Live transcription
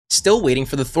Still waiting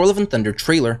for the Thor Love and Thunder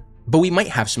trailer, but we might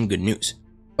have some good news.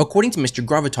 According to Mr.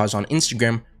 Gravitas on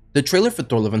Instagram, the trailer for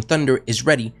Thor Love and Thunder is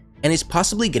ready and is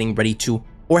possibly getting ready to,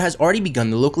 or has already begun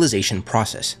the localization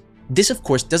process. This of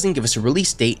course doesn't give us a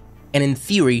release date, and in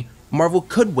theory, Marvel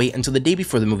could wait until the day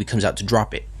before the movie comes out to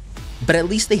drop it. But at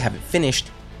least they have it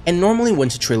finished, and normally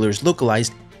once a trailer is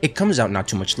localized, it comes out not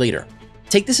too much later.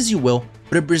 Take this as you will,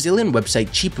 but a Brazilian website,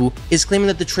 Chipu, is claiming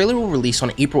that the trailer will release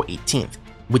on April 18th,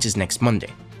 which is next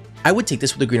Monday. I would take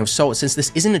this with a grain of salt since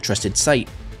this isn't a trusted site,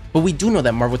 but we do know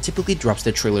that Marvel typically drops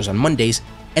their trailers on Mondays,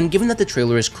 and given that the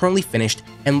trailer is currently finished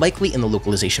and likely in the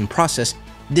localization process,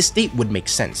 this date would make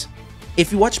sense.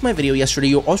 If you watched my video yesterday,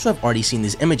 you'll also have already seen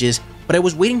these images, but I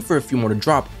was waiting for a few more to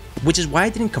drop, which is why I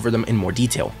didn't cover them in more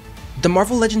detail. The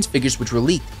Marvel Legends figures which were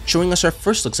leaked, showing us our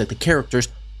first looks at the characters,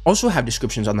 also have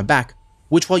descriptions on the back,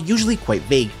 which while usually quite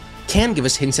vague, can give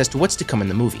us hints as to what's to come in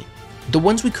the movie. The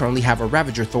ones we currently have are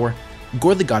Ravager Thor,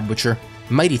 Gore the God Butcher,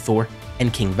 Mighty Thor,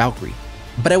 and King Valkyrie.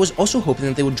 But I was also hoping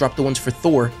that they would drop the ones for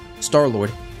Thor, Star-Lord,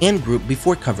 and Groot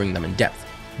before covering them in depth.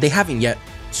 They haven't yet,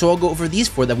 so I'll go over these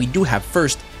 4 that we do have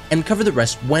first, and cover the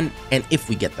rest when and if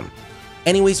we get them.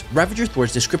 Anyways, Ravager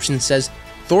Thor's description says,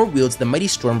 Thor wields the mighty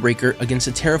Stormbreaker against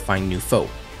a terrifying new foe.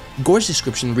 Gore's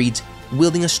description reads,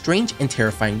 wielding a strange and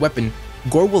terrifying weapon,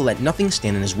 Gore will let nothing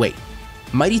stand in his way.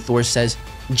 Mighty Thor says,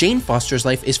 Jane Foster's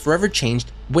life is forever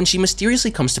changed when she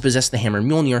mysteriously comes to possess the hammer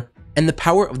Mjolnir and the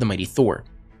power of the mighty Thor.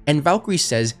 And Valkyrie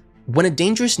says, when a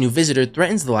dangerous new visitor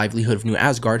threatens the livelihood of New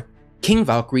Asgard, King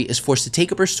Valkyrie is forced to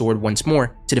take up her sword once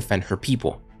more to defend her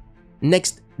people.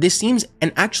 Next, this seems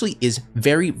and actually is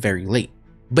very late,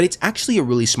 but it's actually a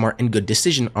really smart and good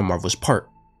decision on Marvel's part.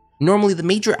 Normally the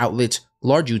major outlets,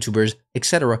 large YouTubers,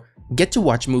 etc. get to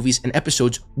watch movies and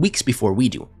episodes weeks before we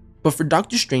do, but for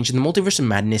Doctor Strange in the Multiverse of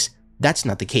Madness, that's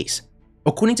not the case.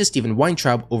 According to Steven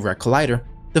Weintraub over at Collider,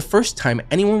 the first time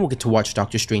anyone will get to watch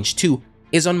Doctor Strange 2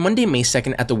 is on Monday, May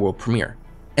 2nd at the world premiere,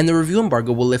 and the review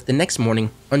embargo will lift the next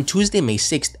morning on Tuesday, May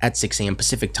 6th at 6 AM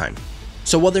Pacific time.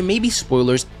 So while there may be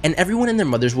spoilers and everyone and their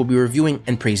mothers will be reviewing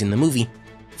and praising the movie,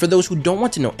 for those who don't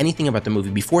want to know anything about the movie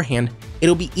beforehand,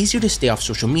 it'll be easier to stay off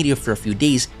social media for a few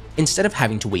days instead of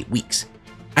having to wait weeks.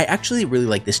 I actually really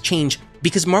like this change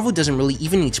because Marvel doesn't really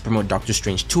even need to promote Doctor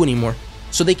Strange 2 anymore,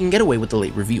 so they can get away with the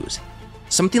late reviews.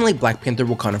 Something like Black Panther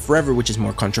Wakanda Forever, which is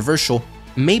more controversial,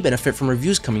 may benefit from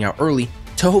reviews coming out early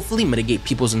to hopefully mitigate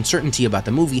people's uncertainty about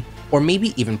the movie or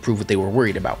maybe even prove what they were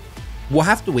worried about. We'll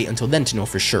have to wait until then to know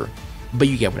for sure, but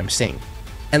you get what I'm saying.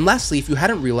 And lastly, if you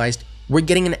hadn't realized, we're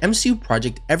getting an MCU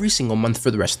project every single month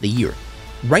for the rest of the year.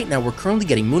 Right now we're currently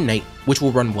getting Moon Knight, which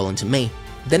will run well into May,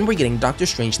 then we're getting Doctor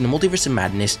Strange in the Multiverse of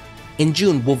Madness, in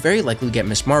June we'll very likely get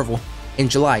Ms. Marvel, in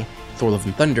July, Thor Love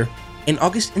and Thunder, in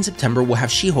August and September we'll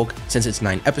have She-Hulk since it's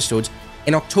 9 episodes,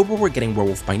 in October we're getting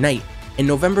Werewolf by Night, in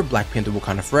November Black Panther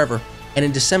Wakanda Forever, and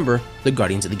in December the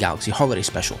Guardians of the Galaxy Holiday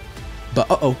Special.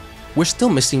 But we're still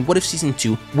missing What If Season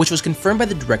 2, which was confirmed by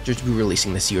the directors to be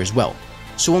releasing this year as well.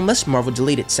 So unless Marvel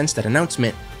delayed it since that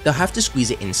announcement, they'll have to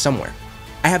squeeze it in somewhere.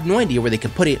 I have no idea where they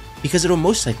could put it because it'll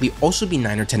most likely also be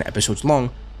 9 or 10 episodes long,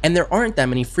 and there aren't that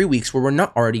many free weeks where we're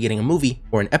not already getting a movie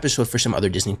or an episode for some other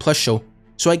Disney Plus show,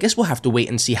 so I guess we'll have to wait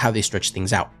and see how they stretch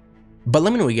things out. But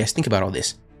let me know what you guys think about all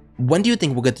this. When do you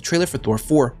think we'll get the trailer for Thor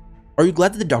 4? Are you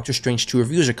glad that the Doctor Strange 2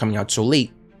 reviews are coming out so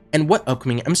late? And what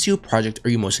upcoming MCU project are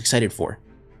you most excited for?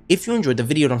 If you enjoyed the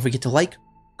video, don't forget to like,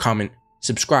 comment,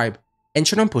 subscribe, and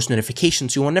turn on post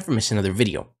notifications so you will never miss another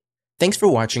video. Thanks for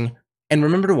watching, and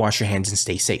remember to wash your hands and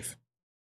stay safe.